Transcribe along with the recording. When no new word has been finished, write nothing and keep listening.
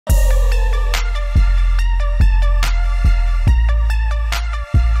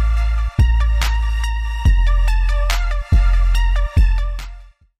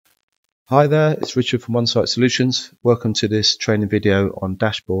Hi there, it's Richard from Solutions. Welcome to this training video on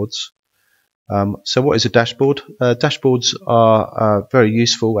dashboards. So what is a dashboard? Dashboards are very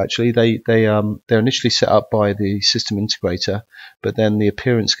useful actually. They're initially set up by the system integrator, but then the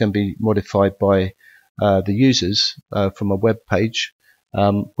appearance can be modified by the users from a web page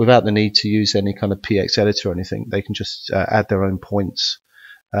without the need to use any kind of PX editor or anything. They can just add their own points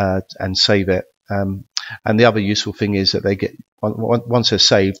and save it. And the other useful thing is that they get, once they're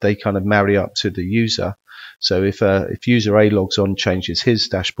saved, they kind of marry up to the user. So if user A logs on, changes his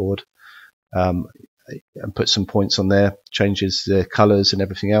dashboard and puts some points on there, changes the colors and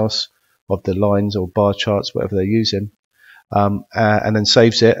everything else of the lines or bar charts, whatever they're using, and then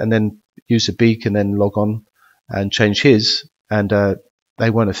saves it, and then user B can then log on and change his, and they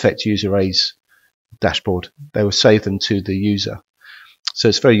won't affect user A's dashboard. They will save them to the user. So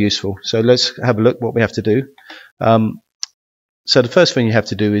it's very useful. So let's have a look what we have to do. So the first thing you have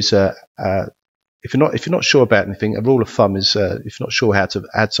to do is if you're not sure about anything, a rule of thumb is if you're not sure how to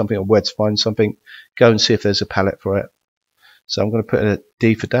add something or where to find something, go and see if there's a palette for it. So I'm going to put a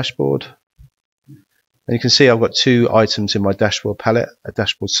D for dashboard, and you can see I've got two items in my dashboard palette, a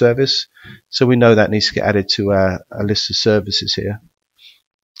dashboard service. So we know that needs to get added to a list of services here.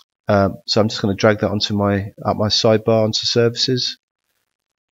 So I'm just going to drag that onto my sidebar onto services.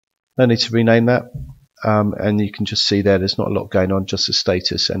 No need to rename that, and you can just see there's not a lot going on, just a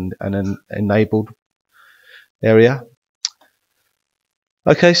status and an enabled area.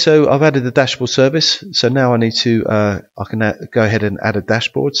 Okay, so I've added the dashboard service, so now I need to I can go ahead and add a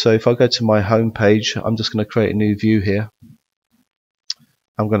dashboard. So if I go to my home page, I'm just going to create a new view here.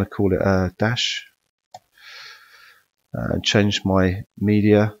 I'm going to call it dash and change my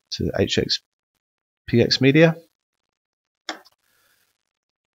media to HXPX media.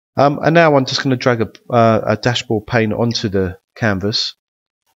 And now I'm just going to drag a dashboard pane onto the canvas.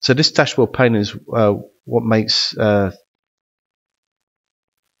 So this dashboard pane is what makes gives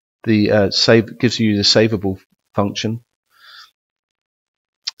you the savable function.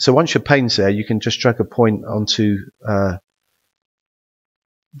 So once your pane's there, you can just drag a point onto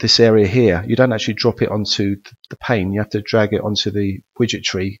this area here. You don't actually drop it onto the pane. You have to drag it onto the widget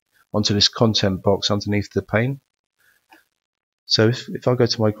tree, onto this content box underneath the pane. So if I go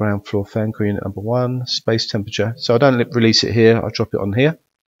to my ground floor fan unit number 1, space temperature, so I don't release it here, I drop it on here.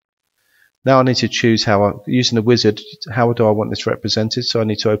 Now I need to choose using the wizard, how do I want this represented? So I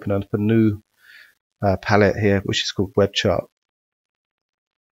need to open up a new palette here, which is called web chart.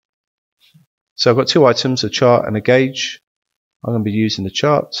 So I've got two items, a chart and a gauge. I'm going to be using the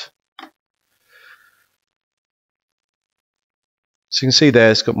chart. So you can see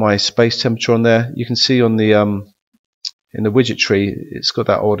there, it's got my space temperature on there. You can see on the in the widget tree, it's got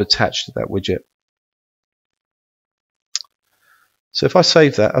that order attached to that widget. So if I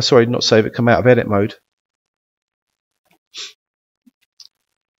save that, sorry, not save it, come out of edit mode,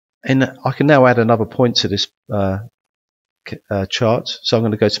 and I can now add another point to this chart. So I'm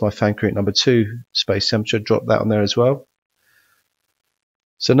going to go to my fan create number 2, space temperature, drop that on there as well.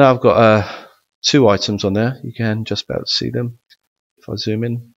 So now I've got two items on there. You can just about see them if I zoom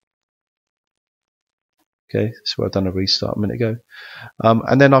in. Okay, so I've done a restart a minute ago,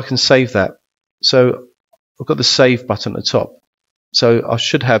 and then I can save that. So I've got the save button at the top. So I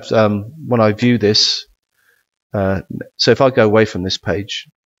should have, when I view this, so if I go away from this page,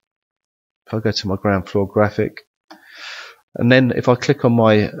 if I go to my ground floor graphic, and then if I click on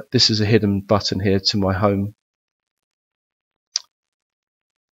this is a hidden button here to my home,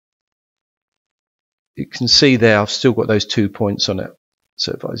 you can see there I've still got those 2 points on it.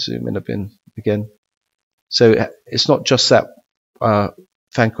 So if I zoom in a bit again, so it's not just that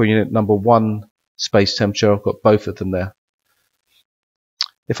fan core unit number 1 space temperature, I've got both of them there.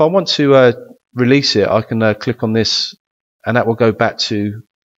 If I want to release it, I can click on this, and that will go back to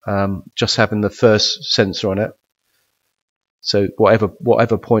just having the first sensor on it. So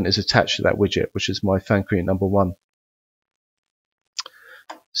whatever point is attached to that widget, which is my fan core unit number 1.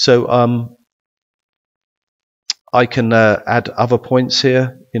 So I can add other points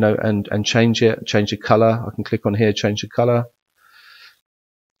here, and change the color. I can click on here, change the color.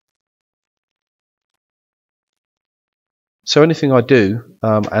 So anything I do,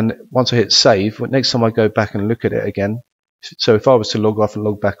 and once I hit save, next time I go back and look at it again, so if I was to log off and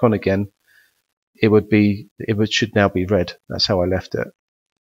log back on again, it should now be red. That's how I left it.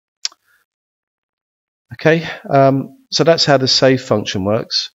 Okay, so that's how the save function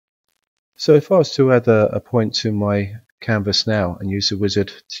works. So if I was to add a point to my canvas now and use the wizard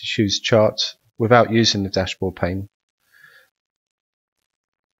to choose chart without using the dashboard pane,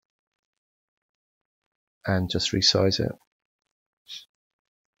 and just resize it,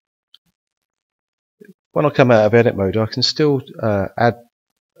 when I come out of edit mode, I can still add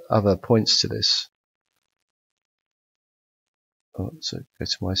other points to this. So go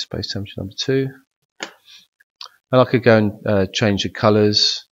to my space temperature number 2, and I could go and change the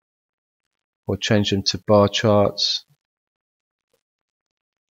colors or change them to bar charts.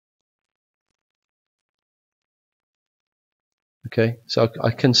 Okay, so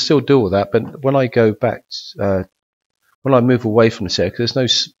I can still do all that, but when I go back, when I move away from this area, because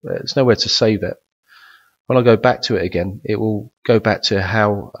there's nowhere to save it. When I go back to it again, it will go back to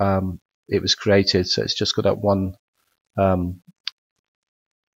how it was created. So it's just got that one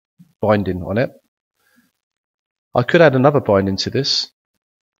binding on it. I could add another binding to this.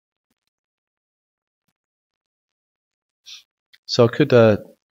 So I could go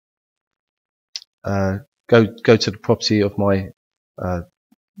to the property of my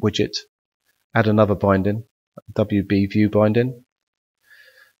widget, add another binding, WB view binding,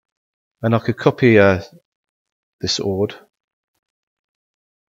 and I could copy this ORD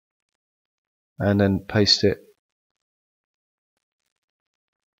and then paste it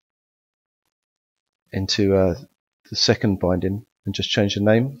into the second binding and just change the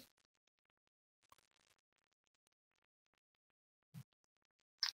name.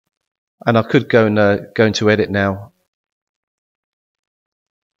 And I could go into edit now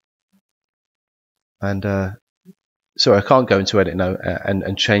and sorry, I can't go into edit now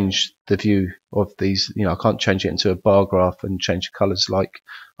and change the view of these. You know, I can't change it into a bar graph and change the colors like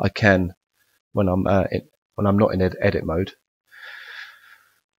I can when I'm not in edit mode.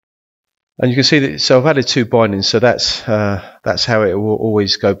 And you can see that. So I've added 2 bindings. So that's how it will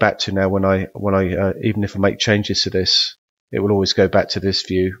always go back to now. When I even if I make changes to this, it will always go back to this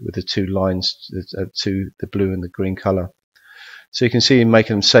view with the 2 lines, the blue and the green color. So you can see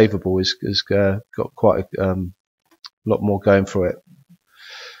making them savable has got quite a lot more going for it.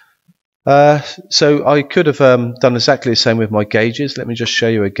 So I could have done exactly the same with my gauges. Let me just show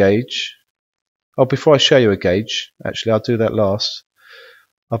you a gauge. Oh, before I show you a gauge, actually I'll do that last.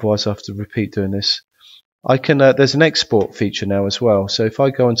 Otherwise I have to repeat doing this. I can. There's an export feature now as well. So if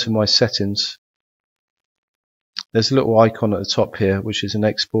I go into my settings, there's a little icon at the top here, which is an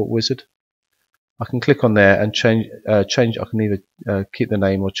export wizard. I can click on there and change. I can either keep the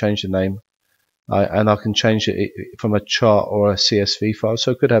name or change the name, and I can change it from a chart or a CSV file.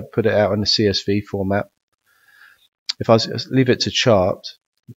 So I could have put it out in a CSV format. If I leave it to chart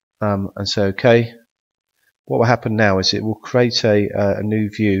and say OK, what will happen now is it will create a new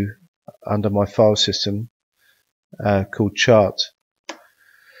view under my file system called chart.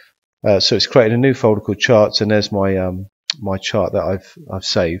 So it's created a new folder called charts, and there's my my chart that I've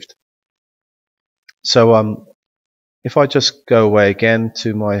saved. So if I just go away again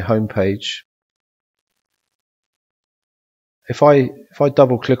to my home page, if I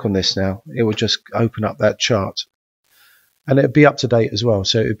double click on this now, it will just open up that chart, and it'll be up to date as well.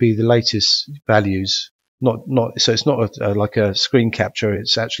 So it would be the latest values. So it's not like a screen capture.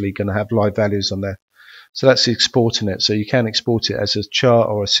 It's actually going to have live values on there. So that's exporting it. So you can export it as a chart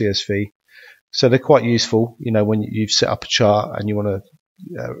or a CSV. So they're quite useful, you know, when you've set up a chart and you want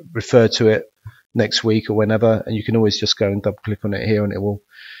to refer to it next week or whenever, and you can always just go and double click on it here, and it'll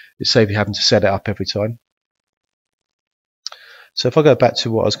save you having to set it up every time. So if I go back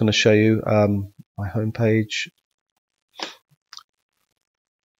to what I was going to show you, my home page.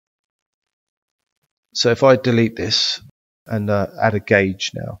 So if I delete this and add a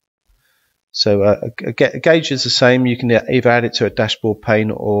gauge now. So a gauge is the same. You can either add it to a dashboard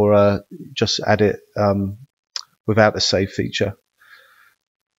pane or just add it without the save feature.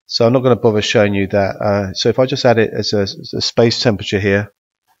 So I'm not going to bother showing you that. So if I just add it as a space temperature here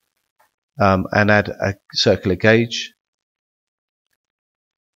and add a circular gauge.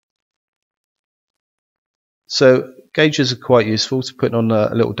 So gauges are quite useful to put on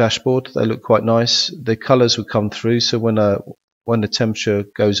a little dashboard. They look quite nice. The colors will come through. So when the temperature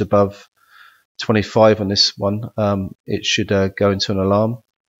goes above 25 on this one, it should go into an alarm,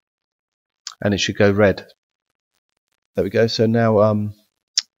 and it should go red. There we go. So now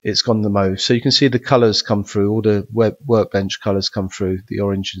it's gone the mauve. So you can see the colors come through. All the workbench colors come through. The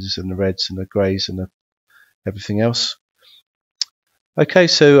oranges and the reds and the greys and everything else. Okay,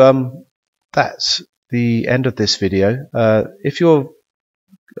 so that's the end of this video. If your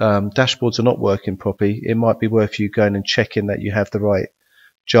dashboards are not working properly, it might be worth you going and checking that you have the right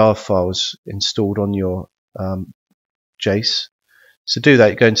jar files installed on your JACE. So do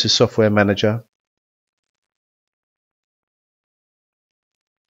that. You go into Software Manager,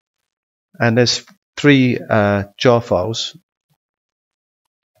 and there's 3 jar files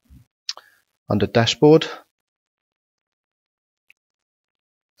under Dashboard.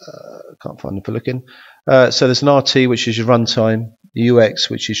 can't find them for looking. So there's an RT, which is your runtime, UX,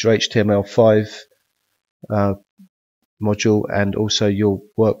 which is your HTML5 module, and also your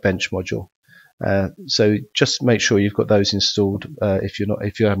workbench module. So just make sure you've got those installed if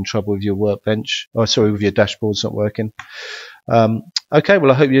you're having trouble with your workbench, with your dashboards not working. Okay,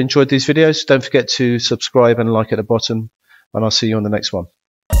 well, I hope you enjoyed these videos. Don't forget to subscribe and like at the bottom, and I'll see you on the next one.